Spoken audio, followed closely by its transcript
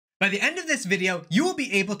By the end of this video, you will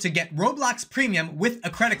be able to get Roblox Premium with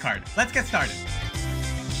a credit card. Let's get started.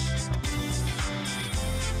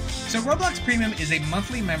 So Roblox Premium is a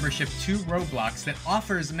monthly membership to Roblox that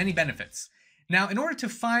offers many benefits. Now, in order to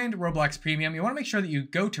find Roblox Premium, you want to make sure that you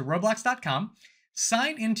go to roblox.com,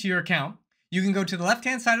 sign into your account. You can go to the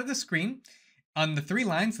left-hand side of the screen on the three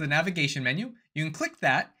lines, the navigation menu. You can click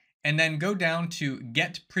that and then go down to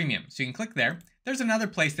Get Premium. So you can click there. There's another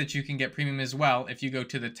place that you can get Premium as well. If you go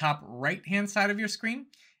to the top right-hand side of your screen,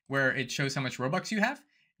 where it shows how much Robux you have,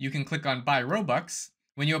 you can click on Buy Robux.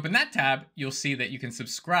 When you open that tab, you'll see that you can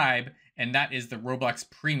subscribe, and that is the Roblox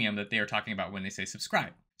Premium that they are talking about when they say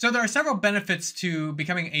subscribe. So there are several benefits to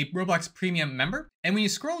becoming a Roblox Premium member, and when you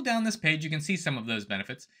scroll down this page, you can see some of those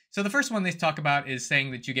benefits. So the first one they talk about is saying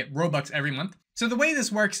that you get Robux every month. So the way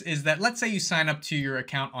this works is that, let's say you sign up to your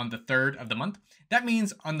account on the 3rd of the month. That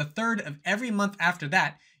means on the 3rd of every month after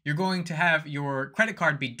that, you're going to have your credit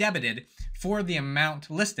card be debited for the amount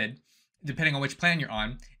listed, depending on which plan you're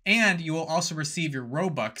on, and you will also receive your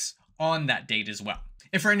Robux on that date as well.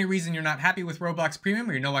 If for any reason you're not happy with Roblox Premium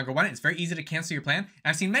or you no longer want it, it's very easy to cancel your plan.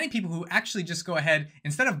 I've seen many people who actually just go ahead,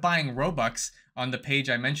 instead of buying Robux on the page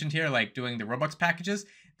I mentioned here, like doing the Robux packages,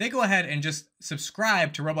 they go ahead and just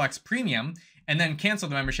subscribe to Roblox Premium and then cancel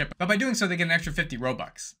the membership. But by doing so, they get an extra 50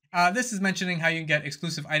 Robux. This is mentioning how you can get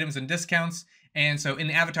exclusive items and discounts. And so in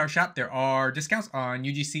the avatar shop, there are discounts on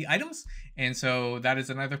UGC items. And so that is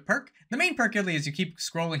another perk. The main perk really, as you keep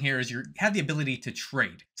scrolling here, is you have the ability to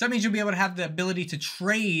trade. So that means you'll be able to have the ability to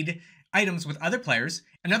trade items with other players.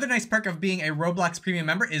 Another nice perk of being a Roblox Premium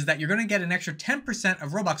member is that you're going to get an extra 10%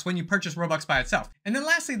 of Robux when you purchase Robux by itself. And then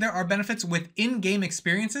lastly, there are benefits with in-game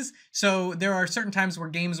experiences. So there are certain times where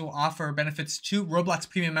games will offer benefits to Roblox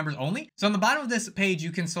Premium members only. So on the bottom of this page,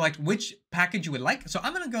 you can select which package you would like. So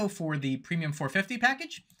I'm going to go for the Premium 450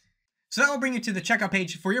 package. So that will bring you to the checkout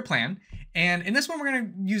page for your plan. And in this one, we're going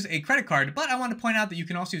to use a credit card, but I want to point out that you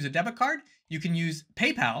can also use a debit card, you can use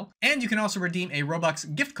PayPal, and you can also redeem a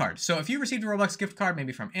Roblox gift card. So if you received a Roblox gift card,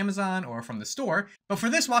 maybe from Amazon or from the store, but for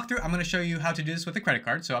this walkthrough, I'm going to show you how to do this with a credit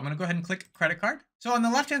card. So I'm going to go ahead and click credit card. So on the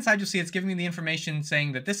left-hand side, you'll see it's giving me the information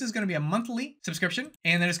saying that this is going to be a monthly subscription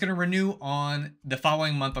and that it's going to renew on the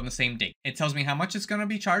following month on the same date. It tells me how much it's going to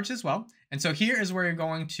be charged as well. And so here is where you're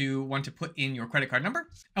going to want to put in your credit card number.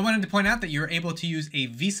 I wanted to point out that you're able to use a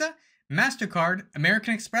Visa, MasterCard,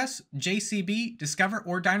 American Express, JCB, Discover,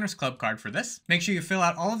 or Diners Club card for this. Make sure you fill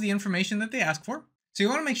out all of the information that they ask for. So you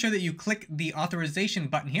want to make sure that you click the authorization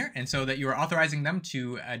button here, and so that you are authorizing them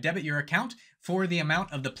to debit your account for the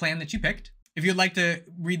amount of the plan that you picked. If you'd like to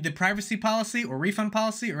read the privacy policy or refund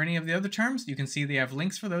policy or any of the other terms, you can see they have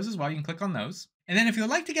links for those as well. You can click on those. And then if you'd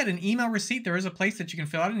like to get an email receipt, there is a place that you can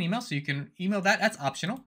fill out an email, so you can email that. That's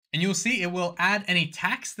optional. And you'll see it will add any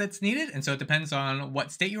tax that's needed. And so it depends on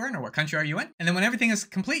what state you're in or what country are you in. And then when everything is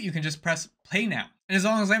complete, you can just press pay now. And as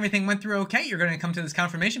long as everything went through okay, you're going to come to this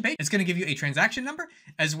confirmation page. It's going to give you a transaction number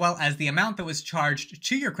as well as the amount that was charged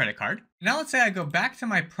to your credit card. Now let's say I go back to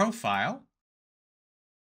my profile.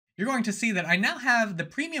 You're going to see that I now have the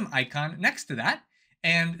premium icon next to that.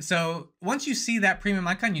 And so once you see that premium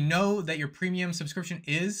icon, you know that your premium subscription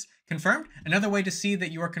is confirmed. Another way to see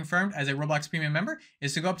that you are confirmed as a Roblox Premium member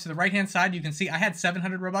is to go up to the right-hand side. You can see I had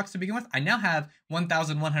 700 Robux to begin with. I now have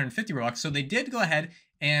 1,150 Robux. So they did go ahead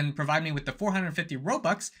and provide me with the 450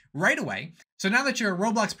 Robux right away. So now that you're a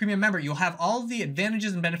Roblox Premium member, you'll have all of the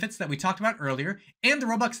advantages and benefits that we talked about earlier, and the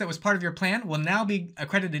Robux that was part of your plan will now be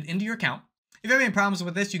accredited into your account. If you have any problems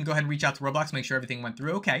with this, you can go ahead and reach out to Roblox, make sure everything went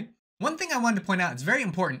through okay. One thing I wanted to point out, it's very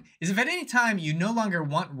important, is if at any time you no longer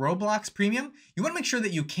want Roblox Premium, you want to make sure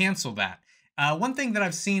that you cancel that. One thing that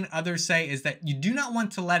I've seen others say is that you do not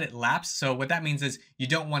want to let it lapse. So what that means is you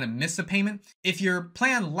don't want to miss a payment. If your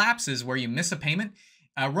plan lapses where you miss a payment,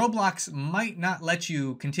 Roblox might not let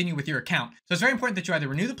you continue with your account. So it's very important that you either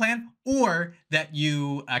renew the plan or that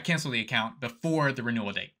you cancel the account before the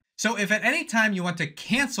renewal date. So if at any time you want to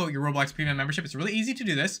cancel your Roblox Premium membership, it's really easy to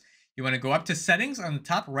do this. You want to go up to settings on the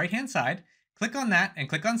top right-hand side, click on that and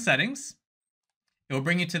click on settings. It will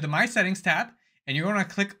bring you to the My Settings tab, and you're going to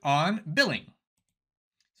click on billing.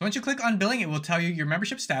 So once you click on billing, it will tell you your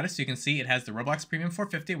membership status. So you can see it has the Roblox Premium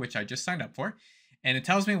 450, which I just signed up for, and it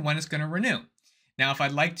tells me when it's going to renew. Now, if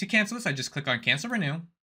I'd like to cancel this, I just click on cancel renew,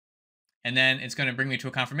 and then it's going to bring me to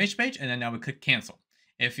a confirmation page, and then I would click cancel.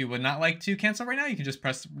 If you would not like to cancel right now, you can just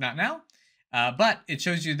press not now. But it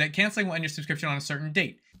shows you that canceling will end your subscription on a certain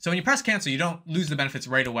date. So when you press cancel, you don't lose the benefits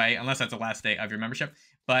right away, unless that's the last day of your membership,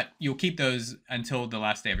 but you'll keep those until the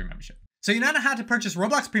last day of your membership. So you now know how to purchase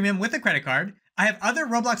Roblox Premium with a credit card. I have other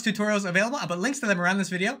Roblox tutorials available. I'll put links to them around this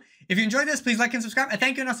video. If you enjoyed this, please like and subscribe. I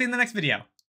thank you, and I'll see you in the next video.